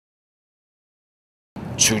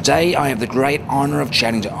Today I have the great honour of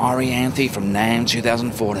chatting to Orianthi from Namm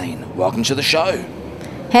 2014. Welcome to the show.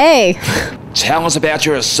 Hey. Tell us about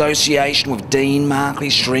your association with Dean Markley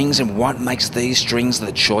strings and what makes these strings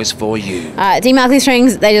the choice for you. Dean Markley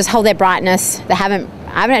strings, they just hold their brightness. I haven't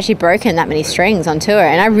actually broken that many strings on tour,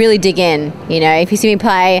 and I really dig in. You know, if you see me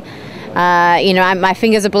play, my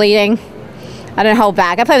fingers are bleeding. I don't hold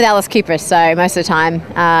back. I play with Alice Cooper, so most of the time,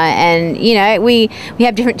 and you know, we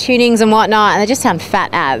have different tunings and whatnot, and they just sound fat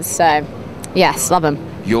as. So, yes, love them.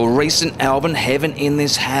 Your recent album, Heaven in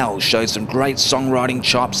This Hell, showed some great songwriting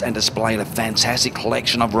chops and displayed a fantastic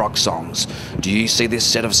collection of rock songs. Do you see this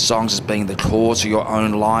set of songs as being the core to your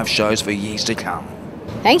own live shows for years to come?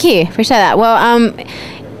 Thank you. Appreciate that. Well,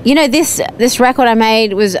 you know, this record I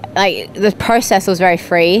made was like, the process was very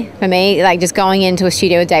free for me, like just going into a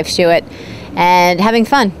studio with Dave Stewart and having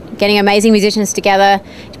fun, getting amazing musicians together.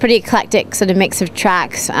 It's a pretty eclectic sort of mix of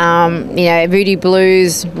tracks, you know, voodoo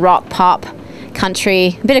blues, rock, pop,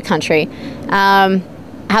 country, a bit of country. I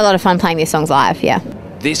had a lot of fun playing these songs live, yeah.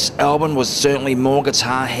 This album was certainly more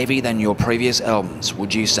guitar heavy than your previous albums,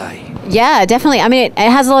 would you say? Yeah, definitely. I mean, it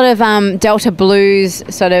has a lot of Delta blues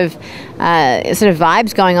sort of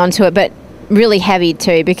vibes going on to it, but really heavy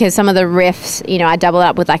too, because some of the riffs, you know, I double it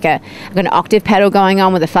up with like an octave pedal going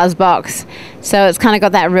on with a fuzz box. So it's kind of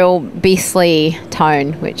got that real beastly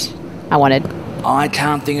tone, which I wanted. I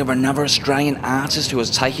can't think of another Australian artist who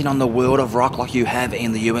has taken on the world of rock like you have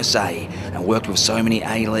in the USA and worked with so many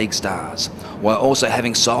A-League stars, while also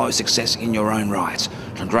having solo success in your own right.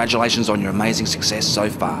 Congratulations on your amazing success so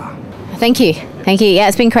far. Thank you. Thank you. Yeah,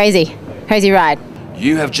 it's been crazy. Crazy ride.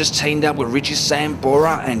 You have just teamed up with Richie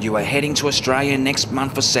Sambora and you are heading to Australia next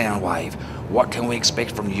month for Soundwave. What can we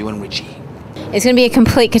expect from you and Richie? It's going to be a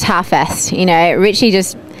complete guitar fest. You know, Richie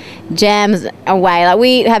just jams away. Like,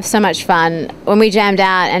 we have so much fun. When we jammed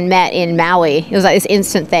out and met in Maui, it was like this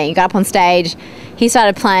instant thing. You got up on stage, he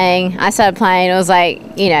started playing, I started playing. It was like,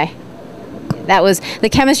 you know, that was the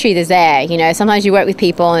chemistry that's there. You know, sometimes you work with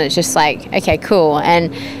people and it's just like, okay, cool.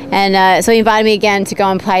 And so he invited me again to go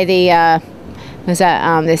and play the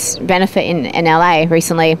this benefit in LA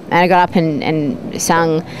recently, and I got up and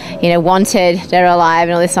sung, you know, Wanted, Dead or Alive,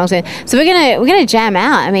 and all these songs. So we're gonna jam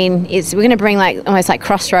out. I mean, we're gonna bring like almost like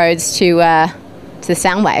Crossroads to the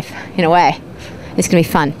Soundwave in a way. It's gonna be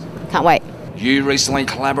fun. Can't wait. You recently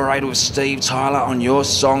collaborated with Steve Tyler on your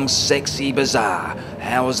song Sexy Bizarre.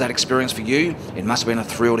 How was that experience for you? It must have been a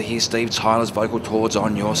thrill to hear Steve Tyler's vocal chords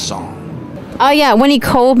on your song. Oh yeah, when he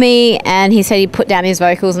called me and he said he put down his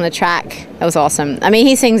vocals on the track, it was awesome. I mean,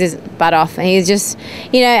 he sings his butt off and he's just,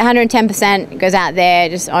 you know, 110%, goes out there,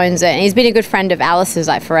 just owns it. And he's been a good friend of Alice's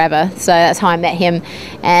like forever, so that's how I met him.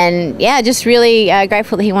 And yeah, just really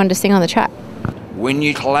grateful that he wanted to sing on the track. When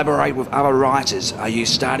you collaborate with other writers, are you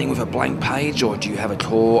starting with a blank page or do you have a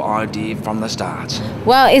core idea from the start?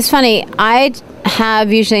 Well, it's funny. I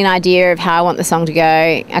have usually an idea of how I want the song to go.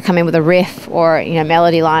 I come in with a riff or, you know,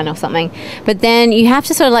 melody line or something. But then you have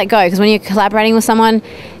to sort of let go, because when you're collaborating with someone,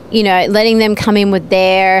 you know, letting them come in with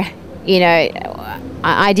their, you know,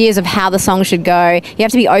 ideas of how the song should go, you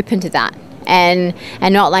have to be open to that. And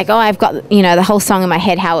not like, oh, I've got, you know, the whole song in my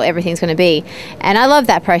head, how everything's going to be. And I love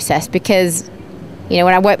that process because, you know,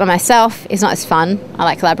 when I work by myself, it's not as fun. I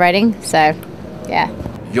like collaborating, so yeah.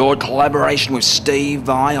 Your collaboration with Steve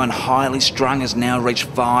Vai on Highly Strung has now reached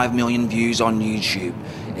 5 million views on YouTube.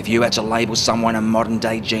 If you had to label someone a modern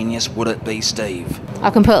day genius, would it be Steve? Oh,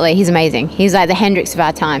 completely. He's amazing. He's like the Hendrix of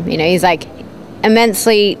our time. You know, he's like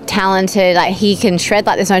immensely talented. Like, he can shred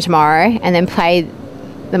like there's no tomorrow and then play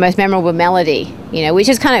the most memorable melody, you know, which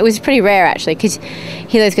is it was pretty rare actually, because you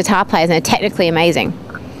hear those guitar players and they're technically amazing,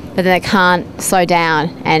 but then they can't slow down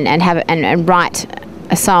and write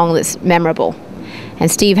a song that's memorable. And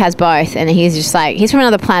Steve has both, and he's just like, he's from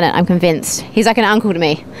another planet, I'm convinced. He's like an uncle to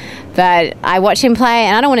me. But I watch him play,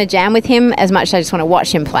 and I don't want to jam with him as much as I just want to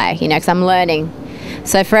watch him play, you know, because I'm learning.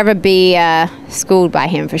 So forever be schooled by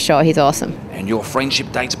him for sure. He's awesome. And your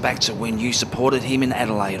friendship dates back to when you supported him in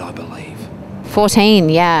Adelaide, I believe. 14,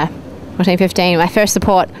 yeah. 14, 15, my first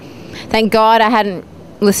support. Thank God I hadn't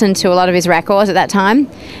listened to a lot of his records at that time.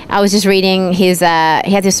 I was just reading his, he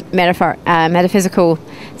had this metaphysical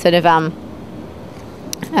sort of,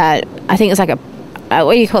 I think it's like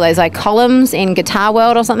what do you call those, like columns in Guitar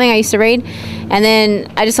World or something I used to read. And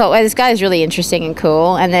then I just thought, well, this guy is really interesting and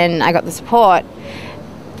cool. And then I got the support.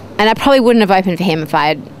 And I probably wouldn't have opened for him if I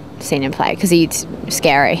had seen him play, because he's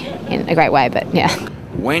scary in a great way, but yeah.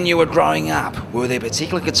 When you were growing up, were there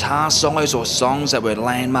particular guitar solos or songs that were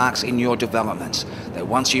landmarks in your development, that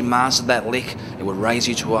once you mastered that lick, it would raise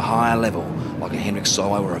you to a higher level, like a Hendrix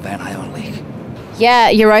solo or a Van Halen lick? Yeah,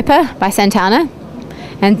 Europa by Santana.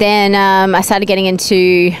 And then I started getting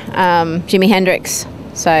into Jimi Hendrix,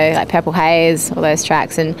 so like Purple Haze, all those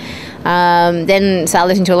tracks, and then started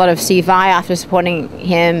listening to a lot of Steve Vai after supporting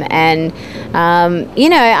him. And you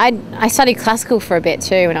know, I studied classical for a bit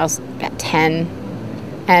too when I was about 10.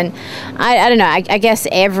 And I don't know, I guess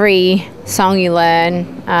every song you learn,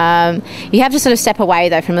 you have to sort of step away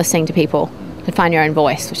though from listening to people to find your own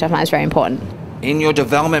voice, which I find is very important. In your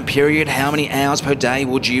development period, how many hours per day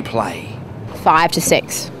would you play? 5 to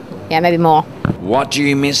 6, yeah, maybe more. What do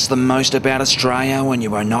you miss the most about Australia when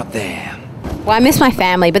you were not there? Well, I miss my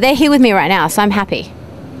family, but they're here with me right now, so I'm happy.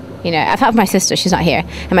 You know, apart from my sister, she's not here,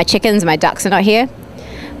 and my chickens and my ducks are not here.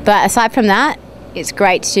 But aside from that, it's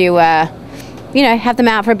great to, you know, have them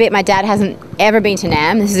out for a bit. My dad hasn't ever been to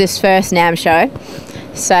Namm. This is his first Namm show,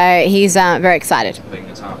 so he's very excited. Playing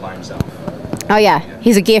guitar by himself. Oh yeah,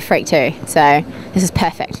 he's a gear freak too, so this is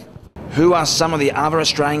perfect. Who are some of the other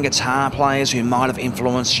Australian guitar players who might have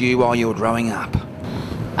influenced you while you were growing up?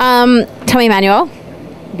 Tommy Emmanuel,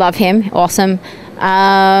 love him, awesome.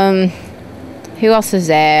 Who else is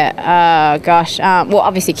there? Gosh, well,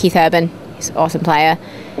 obviously Keith Urban, he's an awesome player.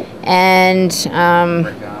 And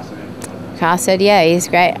Carson, yeah, he's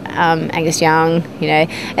great. Angus Young, you know.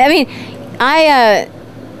 I mean,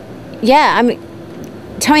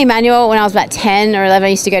 Tommy Emmanuel, when I was about 10 or 11, I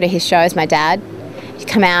used to go to his shows, my dad. He'd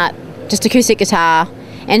come out, just acoustic guitar,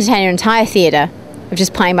 entertain an entire theatre of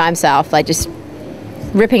just playing by himself, like just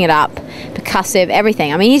ripping it up, percussive,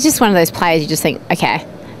 everything. I mean, he's just one of those players you just think, okay,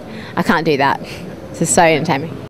 I can't do that. This is so entertaining.